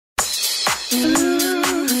Welcome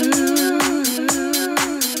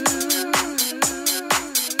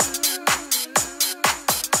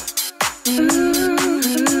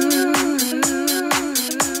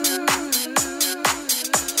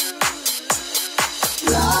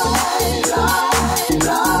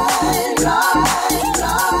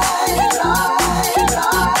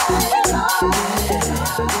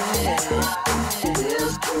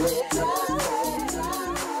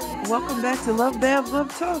back to LoveBabz,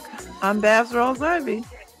 LoveTalk. I'm Babz Rawls-Ivy.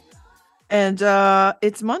 And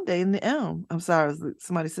it's Monday in the M. I'm sorry,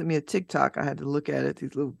 somebody sent me a TikTok. I had to look at it.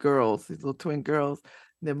 These little girls, these little twin girls.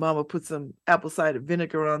 And their mama put some apple cider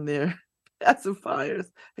vinegar on their pacifiers.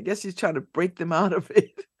 I guess she's trying to break them out of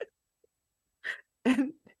it.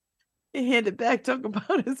 And he handed back, talking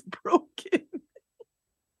about it's broken.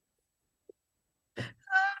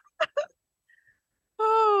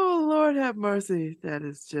 Oh, Lord have mercy. That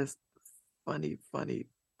is just funny, funny,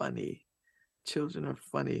 funny. Children are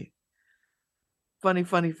funny. Funny.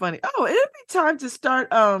 Oh, it'll be time to start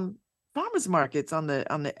farmers markets on the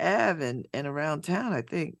Ave and around town, I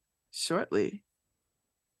think, shortly.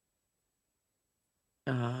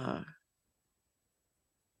 Yeah.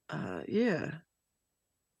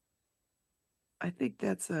 I think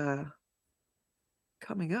that's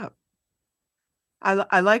coming up.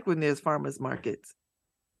 I like when there's farmers markets.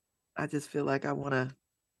 I just feel like I want to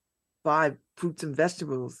buy fruits and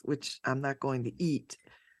vegetables, which I'm not going to eat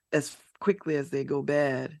as quickly as they go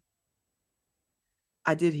bad.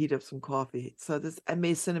 I did heat up some coffee. So I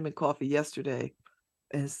made cinnamon coffee yesterday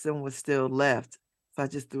and some was still left. So I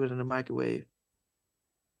just threw it in the microwave.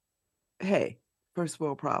 Hey, first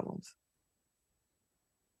world problems.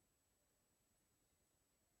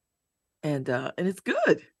 And it's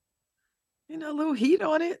good. You know, a little heat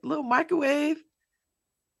on it, a little microwave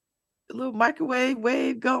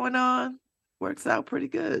wave going on. Works out pretty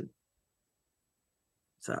good.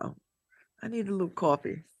 So I need a little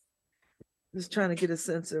coffee. Just trying to get a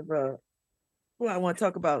sense of what I want to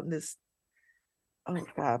talk about in this. Oh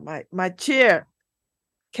God, my chair.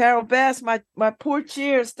 Carol Bass, my poor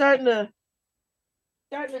chair is starting to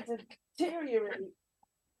deteriorate.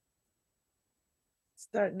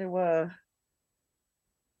 Starting to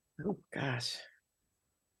oh gosh.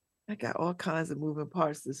 I got all kinds of moving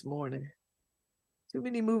parts this morning. Too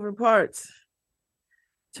many moving parts.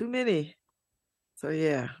 Too many. So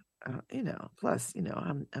yeah, you know, plus, you know,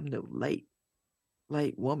 I'm no light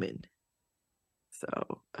woman.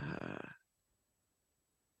 So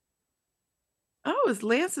oh, it's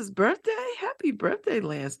Lance's birthday? Happy birthday,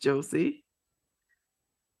 Lance Josie.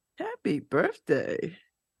 Happy birthday.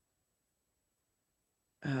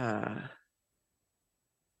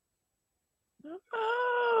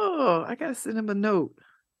 Oh, I gotta send him a note.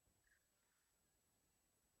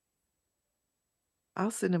 I'll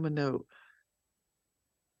send him a note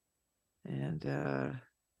and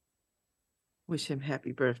wish him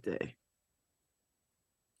happy birthday.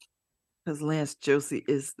 Because Lance Josie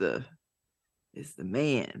is the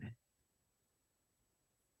man.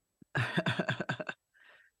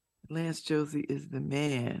 Lance Josie is the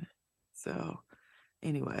man. So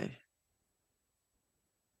anyway.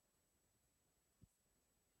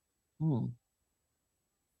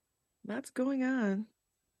 Lots going on.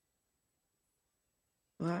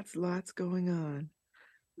 Lots going on.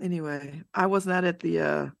 Anyway, I was not at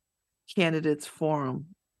the candidates forum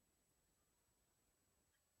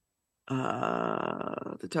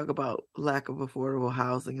to talk about lack of affordable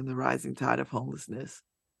housing and the rising tide of homelessness.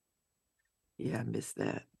 Yeah, I missed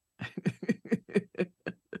that.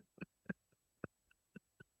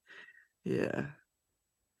 Yeah.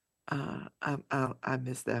 I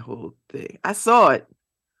missed that whole thing. I saw it.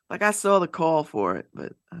 Like I saw the call for it,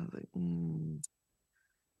 but I was like, I'm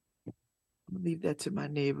gonna leave that to my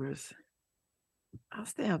neighbors. I'll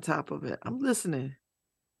stay on top of it. I'm listening.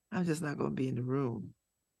 I'm just not gonna be in the room.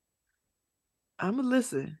 I'm gonna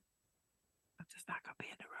listen. I'm just not gonna be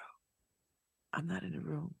in the room. I'm not in the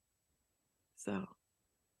room. So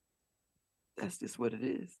that's just what it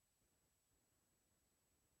is.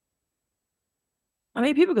 I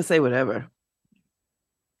mean, people can say whatever.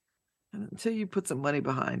 And until you put some money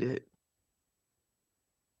behind it,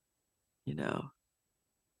 you know,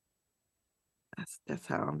 that's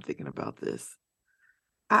how I'm thinking about this.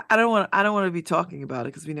 I don't want to be talking about it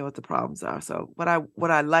because we know what the problems are. So what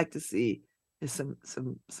I like to see is some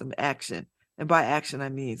action. And by action I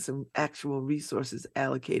mean some actual resources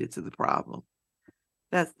allocated to the problem.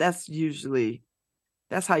 That's usually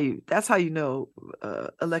that's how you know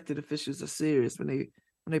elected officials are serious when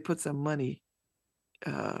they put some money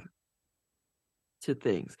to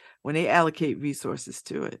things, when they allocate resources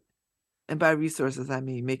to it. And by resources, I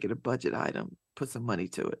mean make it a budget item, put some money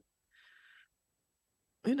to it.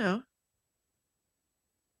 You know.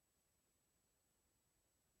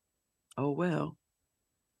 Oh well.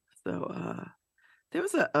 So there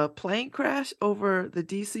was a plane crash over the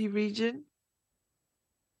DC region.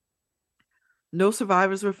 No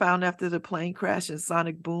survivors were found after the plane crash, and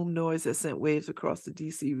sonic boom noise that sent waves across the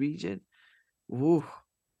DC region. Woo.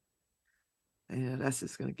 Yeah, that's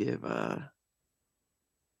just gonna give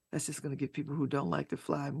people who don't like to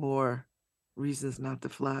fly more reasons not to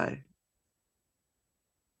fly.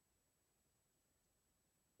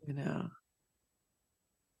 You know.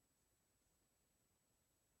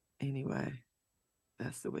 Anyway,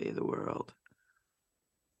 that's the way of the world.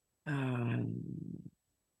 That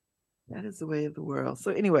is the way of the world.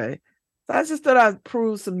 So anyway, so I just thought I'd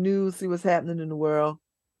prove some news, see what's happening in the world.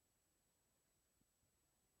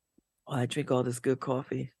 Oh, I drink all this good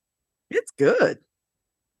coffee. It's good.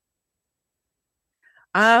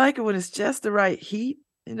 I like it when it's just the right heat.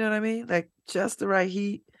 You know what I mean? Like just the right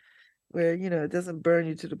heat where, it doesn't burn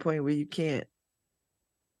you to the point where you can't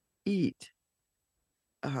eat.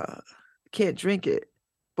 Can't drink it,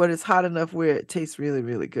 but it's hot enough where it tastes really,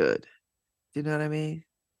 really good. Do you know what I mean?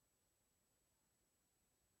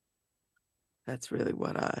 That's really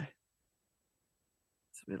what I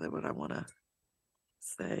want to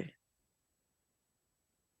say.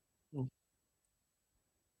 Mm.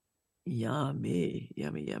 Yummy,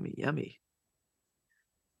 yummy, yummy, yummy.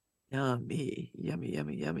 Yummy, yummy,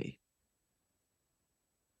 yummy, yummy.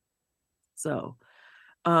 So,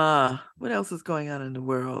 what else is going on in the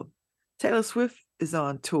world? Taylor Swift is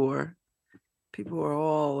on tour. People are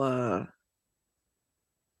all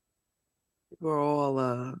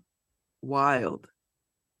wild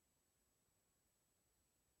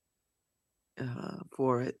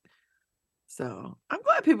for it. So I'm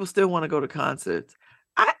glad people still want to go to concerts.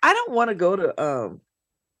 I don't want to go to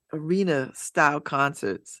arena style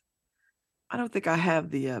concerts. I don't think I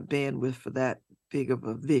have the bandwidth for that big of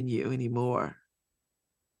a venue anymore.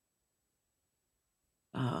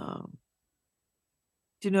 Do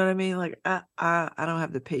you know what I mean? Like I don't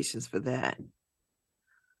have the patience for that.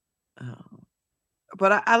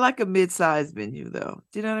 But I like a mid-sized venue though.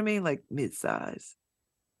 Do you know what I mean? Like mid-size.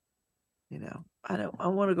 I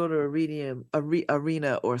want to go to arena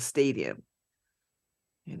or stadium.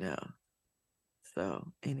 So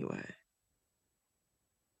anyway,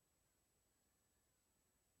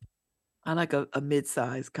 I like a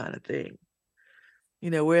mid-size kind of thing.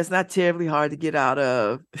 Where it's not terribly hard to get out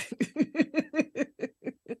of.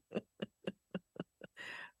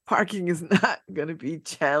 Parking is not going to be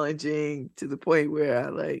challenging to the point where I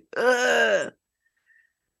like,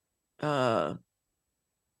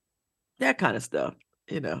 that kind of stuff,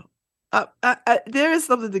 there is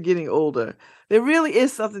something to getting older. There really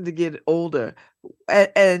is something to get older,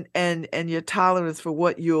 and your tolerance for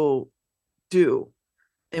what you'll do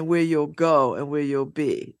and where you'll go and where you'll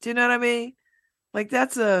be. Do you know what I mean? Like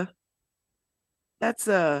that's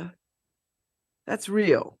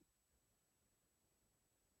real.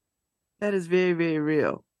 That is very, very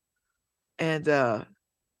real. And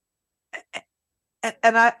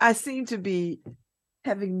I seem to be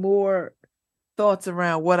having more thoughts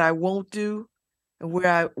around what I won't do and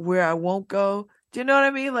where I won't go. Do you know what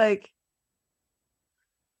I mean? Like,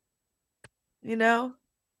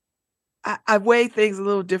 I weigh things a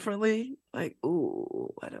little differently. Like,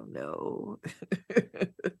 ooh, I don't know.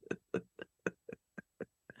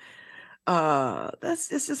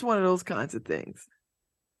 It's just one of those kinds of things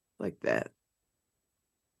like that.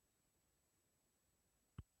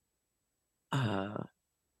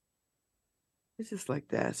 It's just like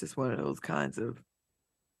that. It's just one of those kinds of,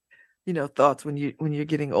 thoughts when you're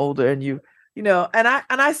getting older and and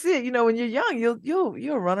I see it, when you're young,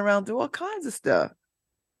 you'll run around, do all kinds of stuff.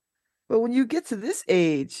 But when you get to this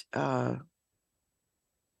age,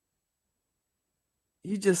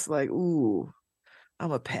 you just like, ooh, I'm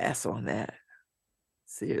gonna pass on that.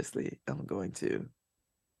 Seriously, I'm going to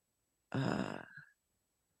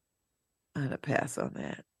pass on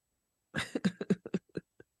that.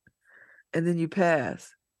 And then you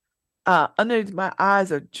pass. Underneath my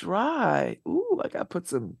eyes are dry. Ooh, I gotta put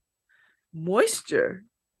some moisture.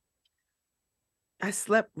 I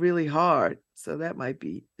slept really hard, so that might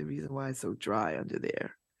be the reason why it's so dry under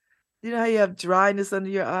there. You know how you have dryness under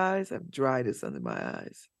your eyes? I have dryness under my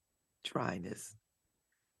eyes. Dryness.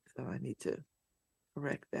 So I need to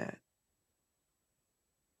correct that.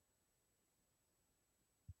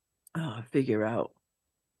 Figure out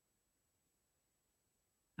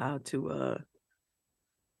how to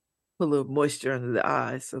put a little moisture under the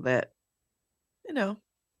eyes so that,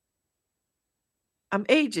 I'm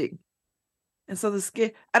aging. And so the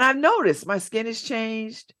skin, and I've noticed my skin has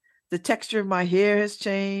changed. The texture of my hair has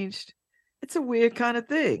changed. It's a weird kind of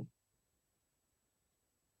thing.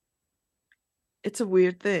 It's a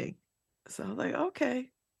weird thing. So I'm like, okay.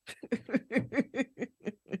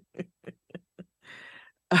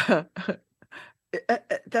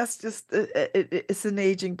 That's just it's an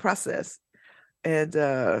aging process, and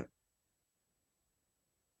you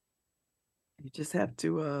just have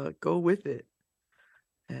to go with it,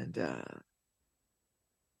 and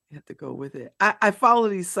you have to go with it. I follow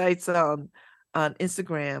these sites on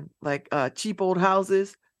Instagram, like Cheap Old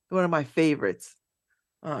Houses, one of my favorites.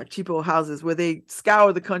 Cheap old houses where they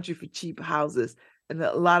scour the country for cheap houses, and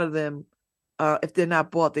a lot of them, if they're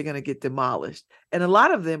not bought, they're going to get demolished. And a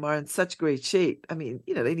lot of them are in such great shape. I mean,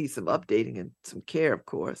 they need some updating and some care, of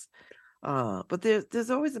course. But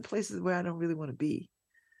there's always in places where I don't really want to be.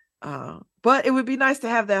 But it would be nice to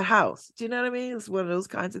have that house. Do you know what I mean? It's one of those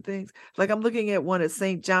kinds of things. Like I'm looking at one at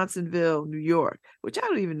St. Johnsonville, New York, which I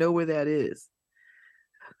don't even know where that is.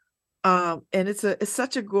 And it's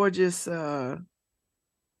such a gorgeous.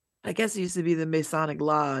 I guess it used to be the Masonic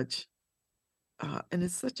Lodge, and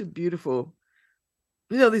it's such a beautiful.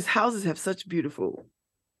 These houses have such beautiful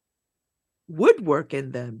woodwork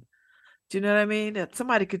in them. Do you know what I mean? That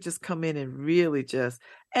somebody could just come in and really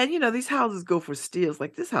and these houses go for steals.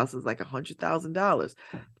 Like this house is like $100,000,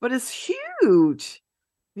 but it's huge.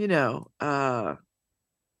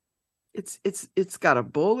 It's got a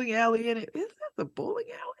bowling alley in it. Is that the bowling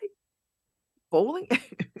alley? Bowling?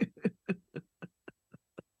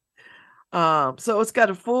 So it's got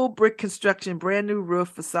a full brick construction, brand new roof,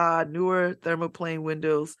 facade, newer thermoplane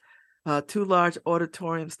windows, 2 large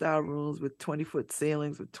auditorium-style rooms with 20-foot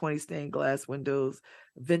ceilings with 20 stained glass windows,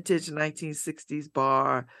 vintage 1960s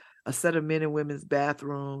bar, a set of men and women's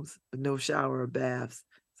bathrooms with no shower or baths.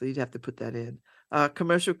 So you'd have to put that in.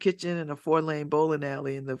 Commercial kitchen and a 4-lane bowling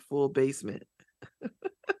alley in the full basement.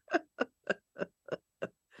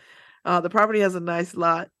 The property has a nice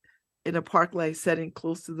lot in a park-like setting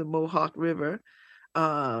close to the Mohawk River.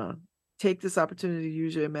 Take this opportunity to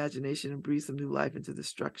use your imagination and breathe some new life into the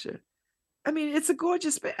structure. I mean, it's a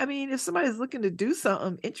gorgeous space. I mean, if somebody's looking to do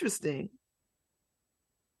something interesting,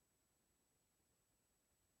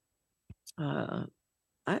 I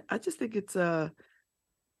just think it's just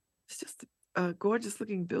a gorgeous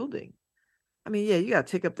looking building. I mean, yeah, you got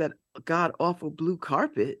to take up that god awful blue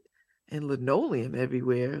carpet and linoleum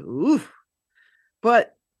everywhere. Oof.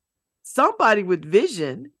 But somebody with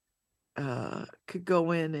vision could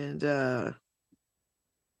go in and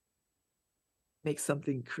make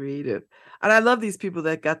something creative. And I love these people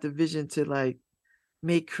that got the vision to like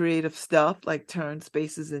make creative stuff, like turn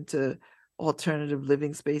spaces into alternative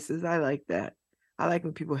living spaces. I like that. I like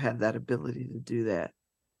when people have that ability to do that.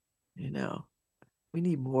 We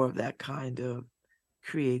need more of that kind of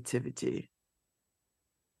creativity.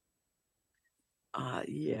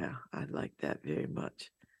 Yeah, I like that very much.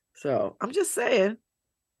 So I'm just saying.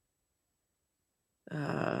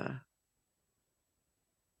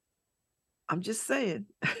 I'm just saying.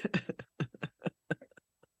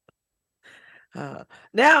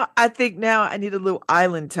 Now I need a little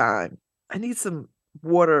island time. I need some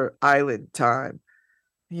water island time.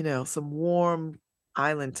 Some warm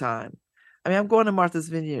island time. I mean, I'm going to Martha's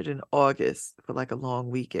Vineyard in August for like a long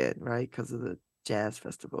weekend, right? Because of the jazz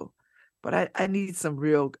festival. But I need some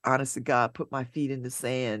real, honest to God, put my feet in the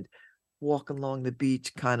sand, walk along the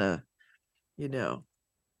beach kind of,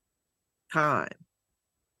 time.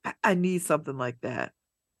 I need something like that.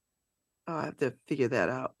 I have to figure that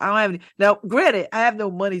out. I don't have any. Now, granted, I have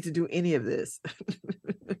no money to do any of this.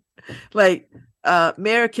 Like,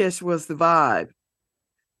 Marrakesh was the vibe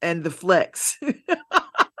and the flex.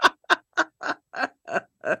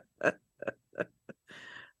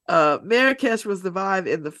 Marrakesh was the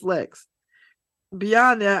vibe and the flex.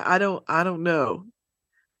 Beyond that, I don't know.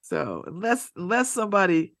 So unless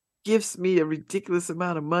somebody gifts me a ridiculous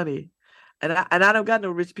amount of money, and I don't got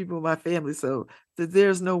no rich people in my family, so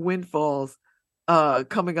there's no windfalls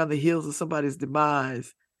coming on the heels of somebody's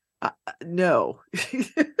demise. No.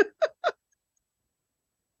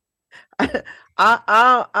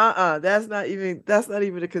 That's not even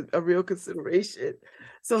a real consideration.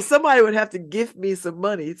 So somebody would have to gift me some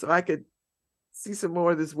money so I could see some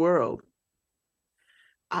more of this world.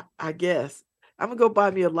 I guess I'm gonna go buy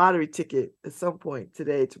me a lottery ticket at some point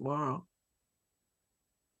today, tomorrow.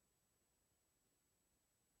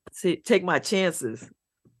 See, take my chances.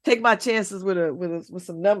 Take my chances with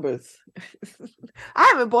some numbers. I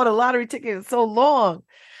haven't bought a lottery ticket in so long.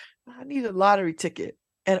 I need a lottery ticket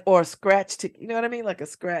or a scratch ticket. You know what I mean? Like a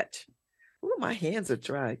scratch. Ooh, my hands are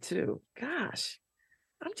dry too. Gosh.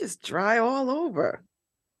 I'm just dry all over.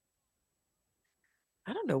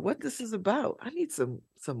 I don't know what this is about. I need some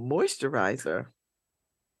moisturizer.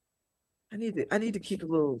 I need to keep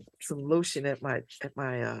some lotion at my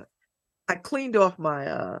I cleaned off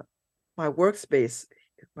my workspace.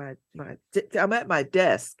 I'm at my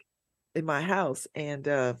desk in my house, and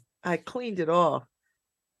I cleaned it off.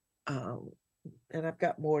 Um, and I've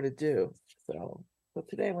got more to do. So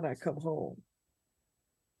today when I come home,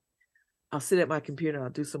 I'll sit at my computer and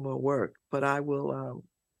I'll do some more work, but I will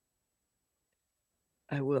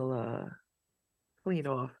clean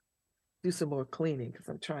off, do some more cleaning, because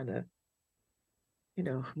I'm trying to,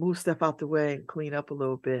 move stuff out the way and clean up a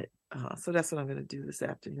little bit. So that's what I'm going to do this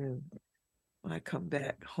afternoon when I come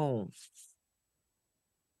back home.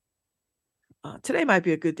 Today might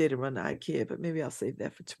be a good day to run to IKEA, but maybe I'll save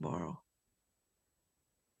that for tomorrow.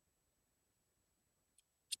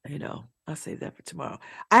 I'll save that for tomorrow.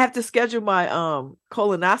 I have to schedule my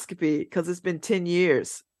colonoscopy because it's been 10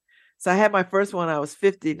 years. So I had my first one, I was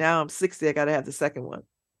 50. Now I'm 60. I got to have the second one.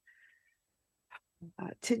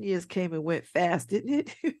 10 years came and went fast, didn't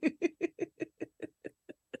it?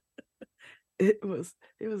 It was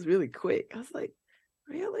really quick. I was like,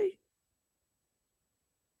 really?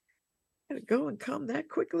 Gotta go and come that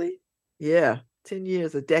quickly? Yeah, 10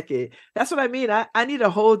 years, a decade. That's what I mean. I need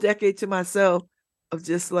a whole decade to myself of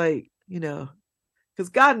just like, because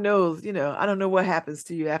God knows, I don't know what happens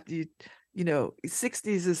to you after you,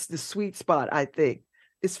 60s is the sweet spot, I think.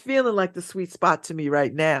 It's feeling like the sweet spot to me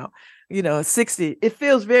right now. 60, it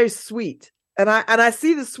feels very sweet. And I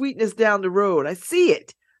see the sweetness down the road. I see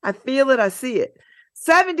it. I feel it. I see it.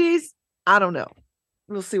 70s, I don't know.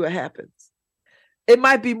 We'll see what happens. It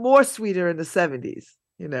might be more sweeter in the 70s,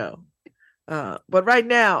 but right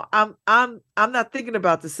now I'm not thinking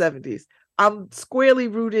about the 70s. I'm squarely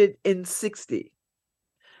rooted in 60,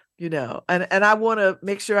 and I want to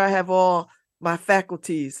make sure I have all my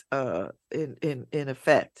faculties in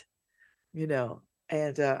effect, and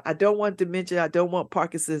I don't want dementia. I don't want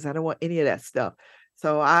Parkinson's. I don't want any of that stuff.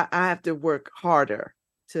 So I have to work harder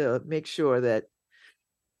to make sure that,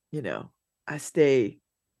 I stay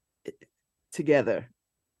together.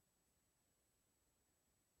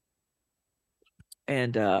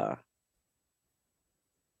 And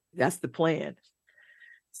that's the plan.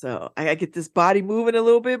 So I gotta get this body moving a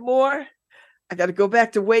little bit more. I gotta go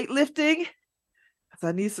back to weightlifting because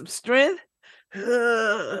I need some strength.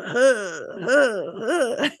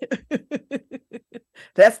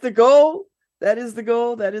 That's the goal. That is the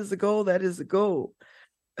goal. That is the goal. That is the goal.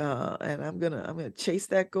 And I'm gonna chase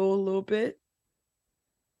that goal a little bit.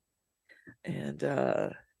 And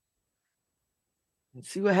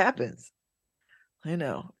see what happens.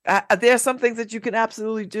 There are some things that you can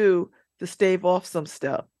absolutely do to stave off some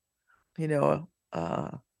stuff, and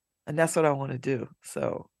that's what I want to do.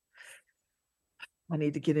 So I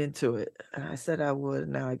need to get into it. I said I would.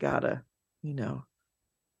 Now I gotta, and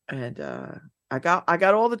I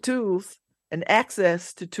got all the tools and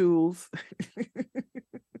access to tools.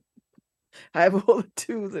 I have all the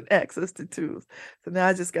tools and access to tools. So now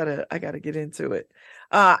I gotta get into it.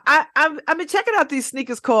 I've been checking out these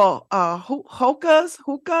sneakers called hokas.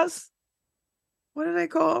 What are they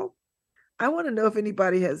called? I want to know if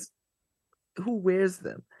anybody who wears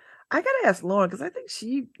them. I gotta ask Lauren because I think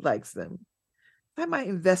she likes them. I might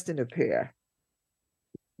invest in a pair.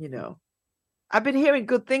 I've been hearing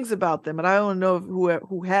good things about them, and I don't know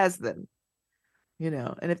who has them.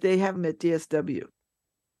 And if they have them at DSW.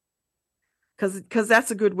 Because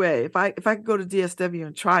that's a good way. If I could go to DSW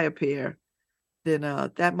and try a pair, then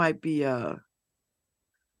that might be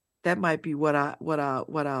what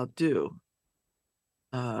I'll do.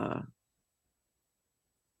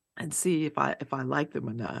 And see if I like them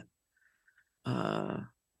or not.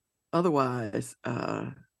 Otherwise,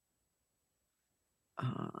 I'll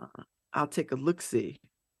take a look-see.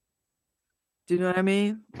 Do you know what I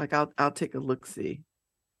mean? Like I'll take a look-see,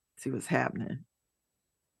 see what's happening.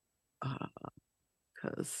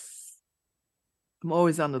 Because I'm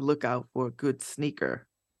always on the lookout for a good sneaker.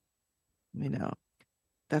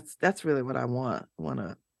 That's really what I want. I want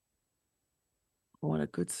a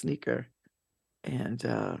good sneaker, and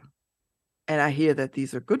I hear that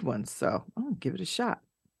these are good ones, so I'm gonna give it a shot.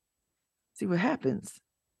 See what happens.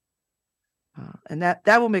 And that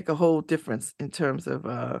will make a whole difference in terms of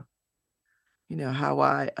how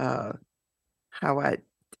I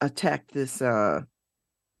attack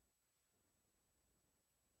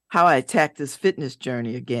this fitness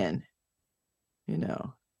journey again.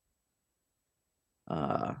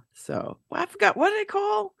 So I forgot, what do they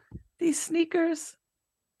call these sneakers?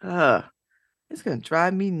 It's gonna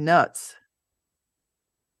drive me nuts.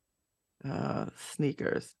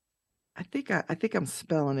 sneakers. I think I'm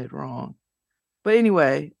spelling it wrong. But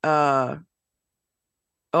anyway, oh,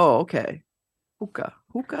 okay. Hookah.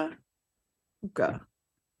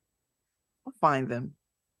 I'll find them.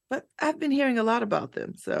 But I've been hearing a lot about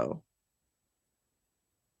them, so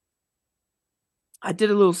I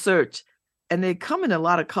did a little search, and they come in a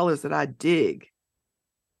lot of colors that I dig.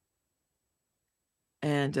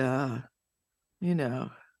 And you know,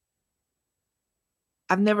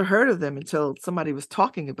 I've never heard of them until somebody was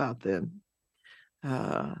talking about them.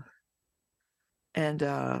 And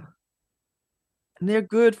they're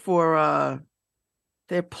good for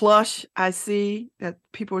they're plush, I see that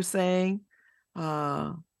people are saying.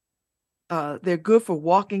 They're good for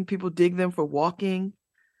walking. People dig them for walking.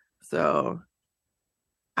 So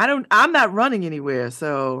I'm not running anywhere,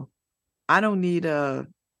 so I don't need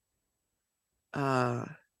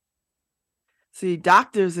see,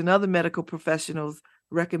 doctors and other medical professionals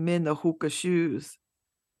recommend the hookah shoes,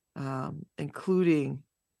 including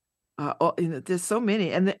there's so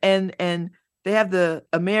many, and they have the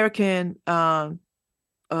American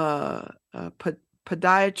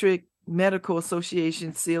Podiatric Medical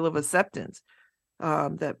Association seal of acceptance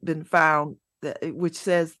that been found which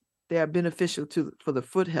says they are beneficial for the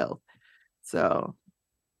foot health. So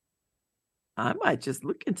I might just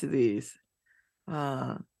look into these.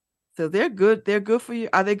 So they're good. They're good for you.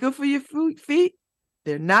 Are they good for your feet?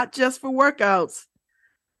 They're not just for workouts.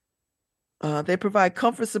 They provide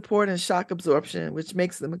comfort, support, and shock absorption, which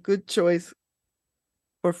makes them a good choice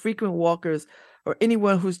for frequent walkers or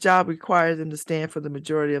anyone whose job requires them to stand for the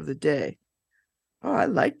majority of the day. Oh, I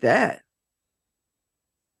like that.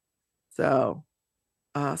 So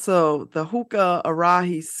the Hookah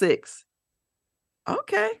Arahi 6.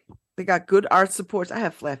 Okay. They got good arch supports. I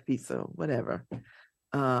have flat feet, so whatever.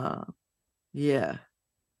 Yeah.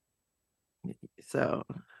 So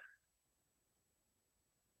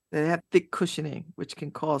they have thick cushioning, which can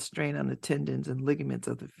cause strain on the tendons and ligaments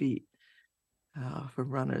of the feet for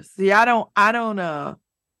runners. See, I'm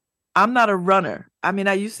not a runner. I mean,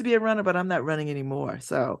 I used to be a runner, but I'm not running anymore.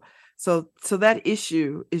 So that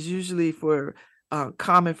issue is usually for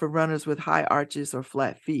common for runners with high arches or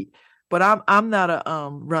flat feet. But I'm not a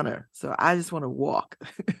runner, so I just want to walk.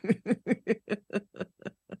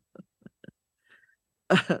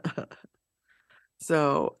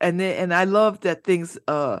 So and I love that things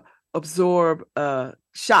absorb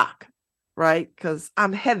shock, right? Because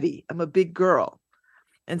I'm heavy. I'm a big girl,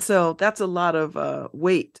 and so that's a lot of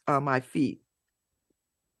weight on my feet.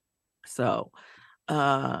 So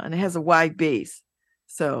and it has a wide base.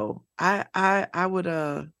 So I would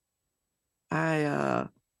and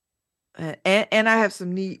I have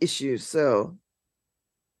some knee issues, so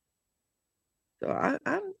I'm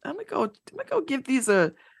gonna go give these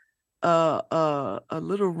a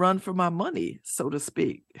little run for my money, so to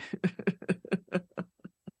speak.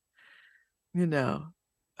 You know,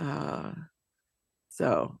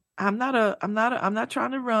 so I'm not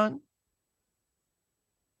trying to run.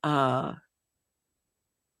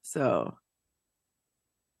 So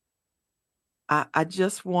I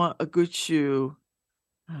just want a good shoe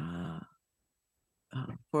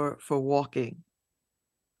for walking.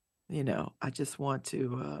 You know, I just want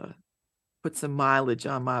to put some mileage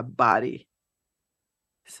on my body.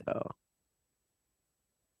 So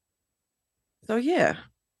yeah.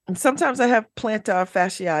 And sometimes I have plantar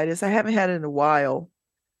fasciitis. I haven't had it in a while.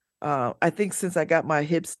 I think since I got my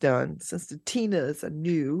hips done, since the Tinas are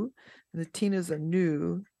new, so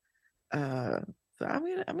I'm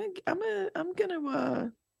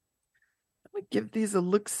gonna give these a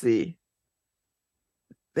look see.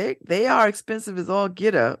 They are expensive as all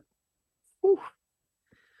get up. Whew.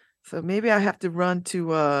 So maybe I have to run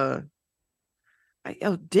to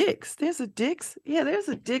Dick's. There's a Dick's. Yeah, there's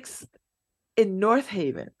a Dick's in North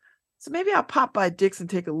Haven. So maybe I'll pop by Dick's and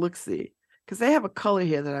take a look see, because they have a color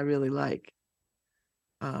here that I really like.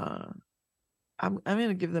 I'm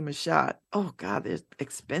gonna give them a shot. Oh God, they're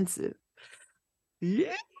expensive.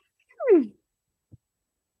 Yeah.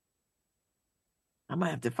 I might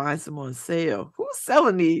have to find some on sale. Who's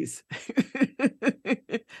selling these?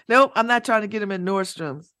 Nope, I'm not trying to get them at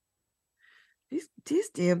Nordstrom's. These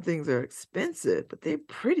damn things are expensive, but they're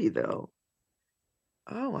pretty though.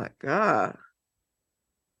 Oh my God.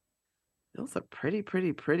 Those are pretty,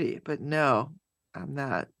 but no, I'm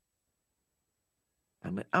not.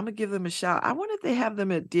 I'm gonna give them a shot. I wonder if they have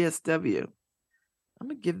them at DSW. I'm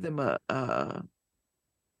gonna give them I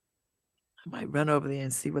might run over there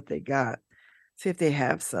and see what they got. See if they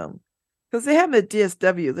have some. Because they have them at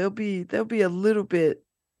DSW. They'll be a little bit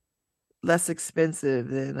less expensive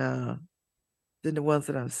than the ones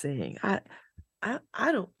that I'm seeing.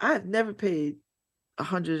 I've never paid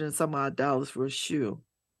 $100 and some odd for a shoe.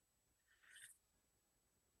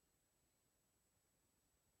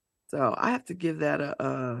 So I have to give that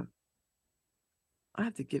a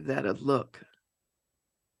look,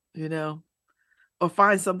 you know, or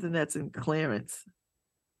find something that's in clearance,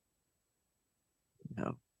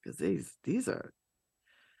 because these are.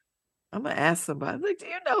 I'm gonna ask somebody, like, do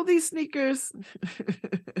you know these sneakers?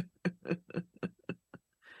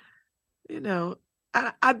 You know,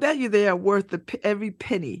 I bet you they are worth every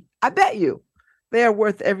penny. I bet you they are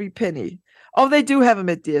worth every penny. Oh, they do have them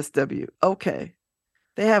at DSW. Okay,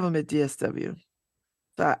 they have them at DSW.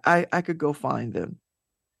 So I could go find them.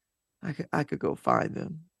 I could go find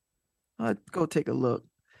them. I'll go take a look.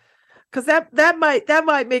 Cause that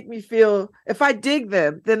might make me feel, if I dig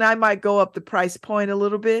them, then I might go up the price point a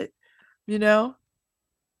little bit, you know?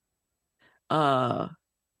 Cause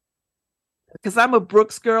I'm a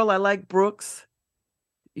Brooks girl. I like Brooks,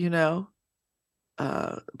 you know.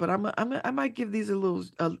 But I might give these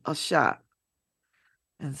a shot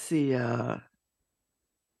and see. I'm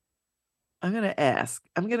gonna ask.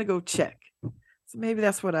 I'm gonna go check. So maybe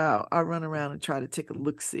that's what I'll run around and try to take a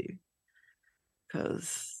look see.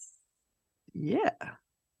 Cause yeah,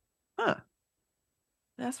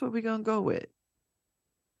 that's what we're gonna go with.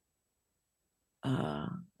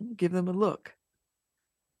 Give them a look.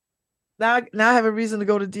 Now I have a reason to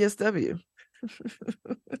go to DSW.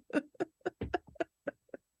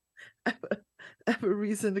 I have a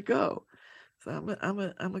reason to go. So I'm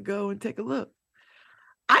gonna go and take a look.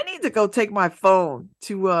 I need to go take my phone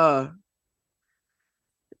to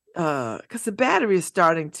because the battery is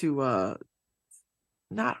starting to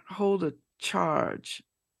not hold a charge,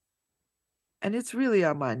 and it's really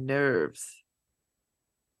on my nerves.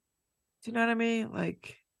 Do you know what I mean?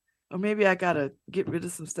 Like, or maybe I gotta get rid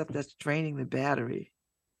of some stuff that's draining the battery.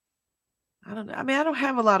 I don't know. I mean, I don't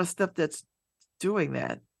have a lot of stuff that's doing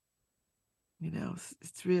that. You know,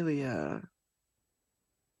 it's really um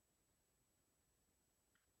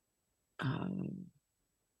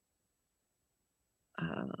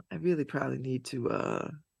I really probably need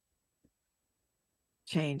to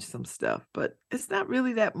change some stuff, but it's not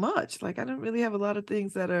really that much. Like, I don't really have a lot of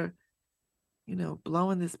things that are,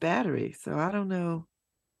 blowing this battery. So I don't know.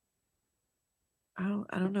 I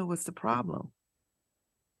don't know what's the problem.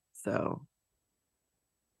 So,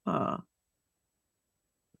 uh,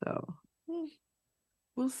 so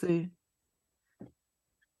we'll see.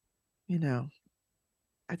 You know,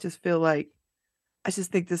 I just feel like I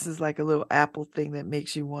just think this is like a little Apple thing that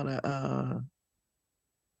makes you want to uh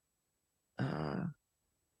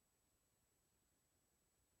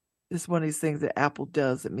it's one of these things that Apple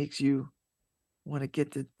does that makes you want to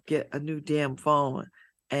get a new damn phone,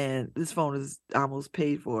 and this phone is almost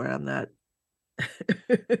paid for. I'm not.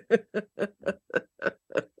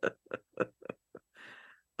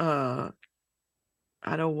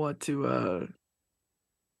 I don't want to.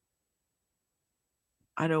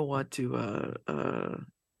 I don't want to.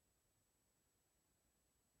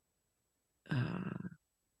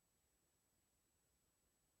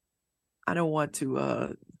 I don't want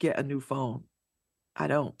to get a new phone. I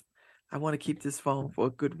don't. I want to keep this phone for a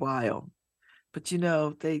good while. But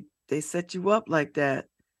they set you up like that.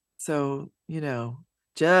 So,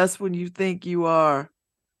 just when you think you are,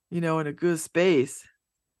 in a good space,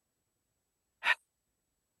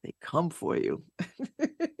 they come for you.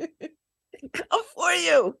 They come for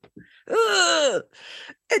you. Ugh.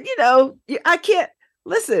 And I can't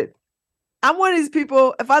listen. I'm one of these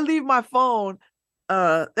people, if I leave my phone,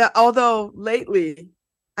 although lately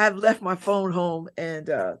I've left my phone home, and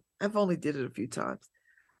I've only did it a few times.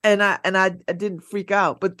 And I didn't freak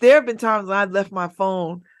out. But there have been times when I've left my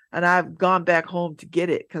phone and I've gone back home to get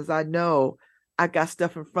it because I know I got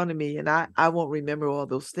stuff in front of me, and I won't remember all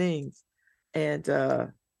those things. And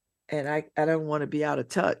I don't want to be out of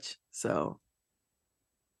touch. So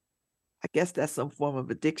I guess that's some form of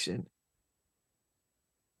addiction.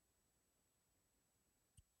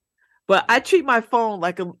 But I treat my phone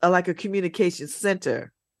like a communication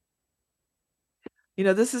center.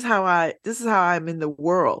 This is how I'm in the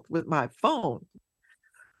world with my phone.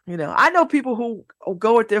 I know people who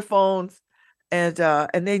go with their phones and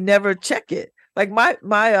they never check it. Like my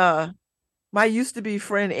used to be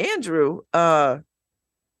friend Andrew, I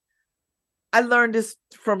learned this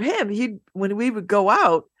from him. When we would go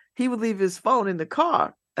out, he would leave his phone in the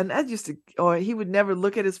car. And or he would never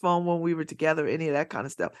look at his phone when we were together, any of that kind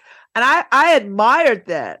of stuff. And I admired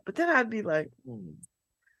that. But then I'd be like,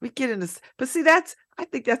 We get in this, but see, I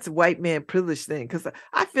think that's a white man privilege thing, because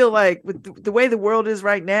I feel like with the way the world is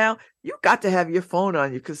right now, you got to have your phone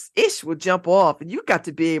on you, because ish will jump off, and you got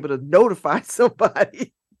to be able to notify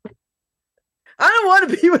somebody. I don't want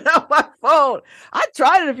to be without my phone. I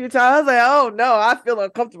tried it a few times. I was like, oh no, I feel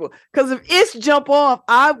uncomfortable, because if ish jump off,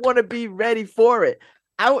 I want to be ready for it.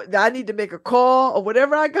 I need to make a call or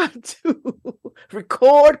whatever I got to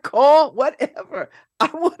record, call, whatever. I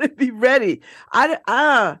want to be ready.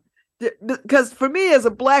 Because for me as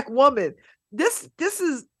a Black woman, this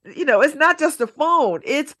is, it's not just a phone.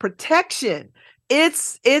 It's protection.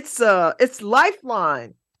 It's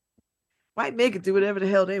lifeline. White men can do whatever the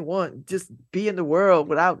hell they want. Just be in the world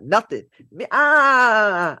without nothing.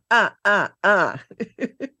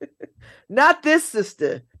 Not this,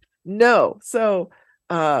 sister. No. So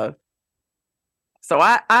I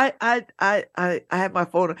have my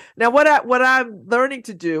phone. Now, what I'm learning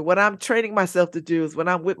to do, what I'm training myself to do, is when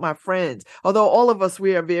I'm with my friends, although all of us,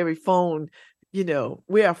 we are very phone,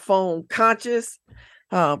 we are phone conscious,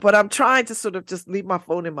 but I'm trying to sort of just leave my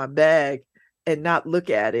phone in my bag and not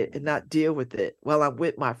look at it and not deal with it while I'm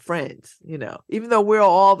with my friends, even though we're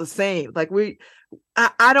all the same. Like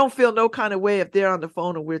I don't feel no kind of way if they're on the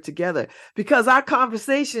phone and we're together, because our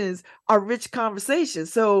conversations are rich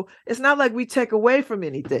conversations. So it's not like we take away from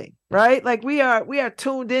anything, right? Like we are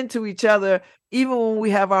tuned into each other even when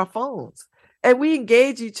we have our phones, and we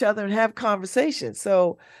engage each other and have conversations.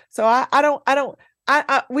 So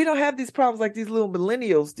we don't have these problems like these little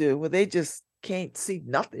millennials do, where they just can't see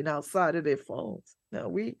nothing outside of their phones. No,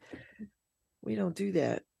 we don't do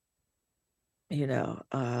that, and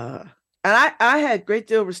I had a great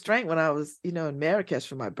deal of restraint when I was, in Marrakesh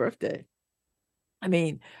for my birthday. I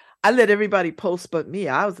mean, I let everybody post but me.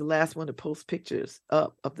 I was the last one to post pictures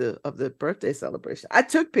up of the birthday celebration. I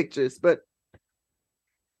took pictures, but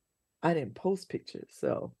I didn't post pictures.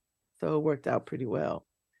 So it worked out pretty well.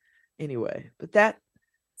 Anyway, but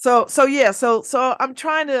so I'm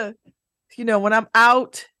trying to, when I'm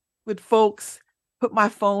out with folks, put my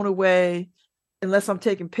phone away. Unless I'm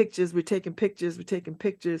taking pictures, we're taking pictures.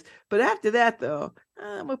 But after that, though,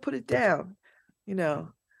 I'm gonna put it down, But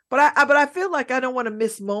I feel like I don't want to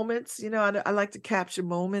miss moments. I like to capture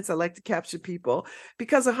moments. I like to capture people,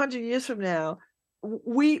 because 100 years from now,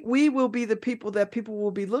 we will be the people that people will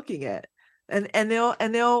be looking at, and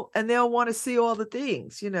they'll want to see all the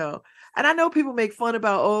things, And I know people make fun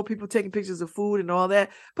about people taking pictures of food and all that,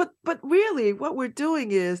 but really, what we're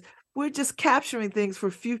doing is we're just capturing things for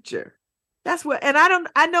future. That's what, and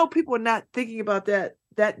I know people are not thinking about that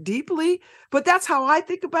deeply, but that's how I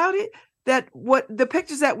think about it. That what the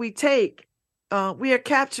pictures that we take, we are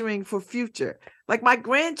capturing for future. Like my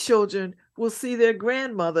grandchildren will see their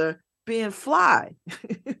grandmother being fly,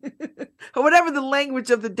 or whatever the language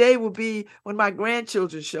of the day will be when my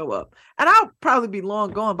grandchildren show up. And I'll probably be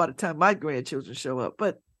long gone by the time my grandchildren show up.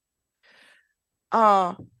 But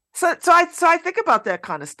so I think about that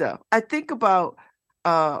kind of stuff. I think about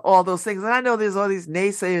all those things. And I know there's all these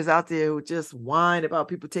naysayers out there who just whine about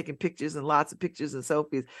people taking pictures and lots of pictures and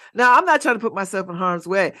selfies. Now, I'm not trying to put myself in harm's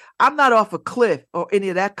way. I'm not off a cliff or any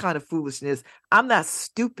of that kind of foolishness. I'm not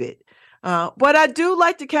stupid. But I do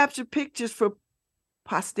like to capture pictures for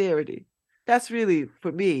posterity. That's really,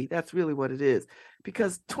 for me, that's really what it is.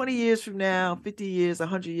 Because 20 years from now, 50 years,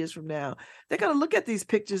 100 years from now, they're going to look at these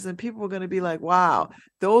pictures and people are going to be like, wow,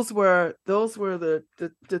 those were the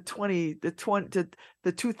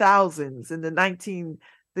 2000s and the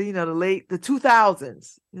late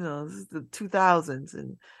 2000s, this is the 2000s.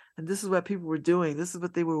 And this is what people were doing. This is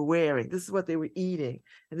what they were wearing. This is what they were eating.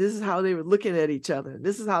 And this is how they were looking at each other. And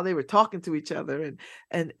this is how they were talking to each other,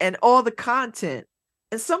 and all the content.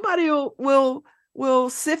 And somebody will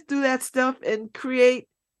sift through that stuff and create,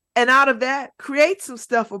 and out of that, create some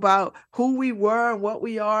stuff about who we were and what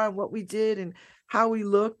we are and what we did and how we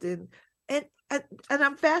looked. And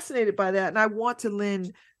I'm fascinated by that. And I want to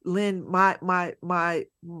lend my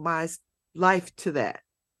life to that,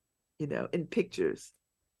 in pictures.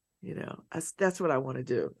 That's what I want to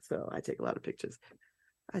do. So I take a lot of pictures.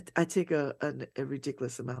 I take a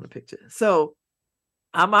ridiculous amount of pictures. So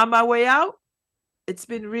I'm on my way out. It's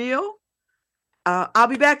been real. I'll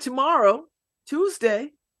be back tomorrow,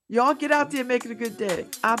 Tuesday. Y'all get out there and make it a good day.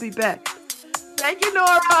 I'll be back. Thank you,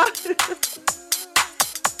 Nora.